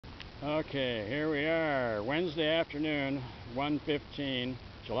Okay, here we are, Wednesday afternoon, 1:15,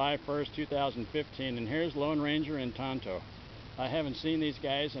 July 1st, 2015, and here's Lone Ranger and Tonto. I haven't seen these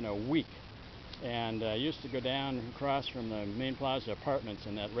guys in a week, and I used to go down across from the Main Plaza Apartments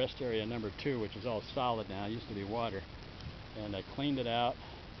in that rest area number 2, which is all solid now. It used to be water, and I cleaned it out,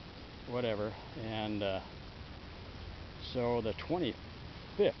 whatever, and so the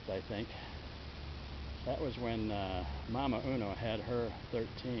 25th, I think, that was when Mama Uno had her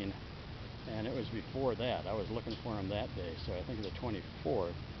 13, and it was before that. I was looking for him that day, so I think the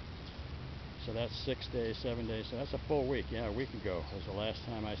 24th. So that's 6 days, 7 days, so that's a full week. Yeah, a week ago was the last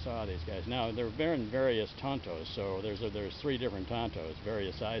time I saw these guys. Now, they're bearing various Tontos, so there's 3 different Tontos,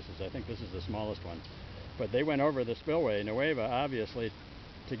 various sizes. I think this is the smallest one. But they went over the Spillway, Nueva, obviously,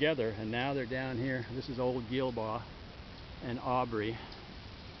 together, and now they're down here. This is old Guilbeau and Aubrey,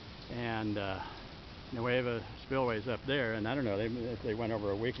 and Nueva Spillway's up there, and I don't know if they went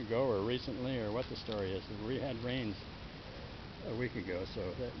over a week ago or recently or what the story is. We had rains a week ago, so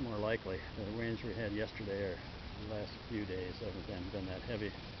that's more likely. The rains we had yesterday or the last few days haven't been that heavy,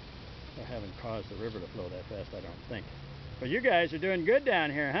 or haven't caused the river to flow that fast, I don't think. But you guys are doing good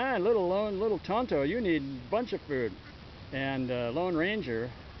down here, huh? Little Tonto, you need a bunch of food. And Lone Ranger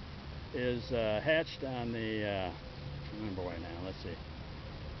is hatched on the, oh boy, now let's see,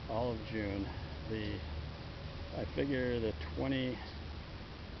 all of June. I figure the 20,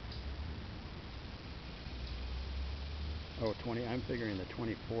 I'm figuring the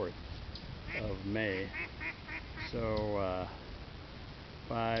 24th of May. So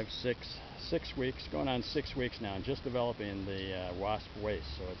 5, 6 weeks, going on 6 weeks now, and just developing the wasp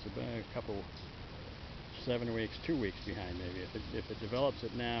waste. So it's been a couple, 7 weeks, 2 weeks behind maybe. If it develops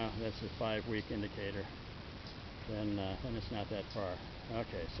it now, that's a 5-week indicator. Then it's not that far.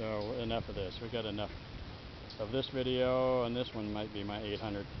 Okay, so enough of this. We got enough of this video, and this one might be my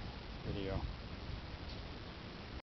 800th video.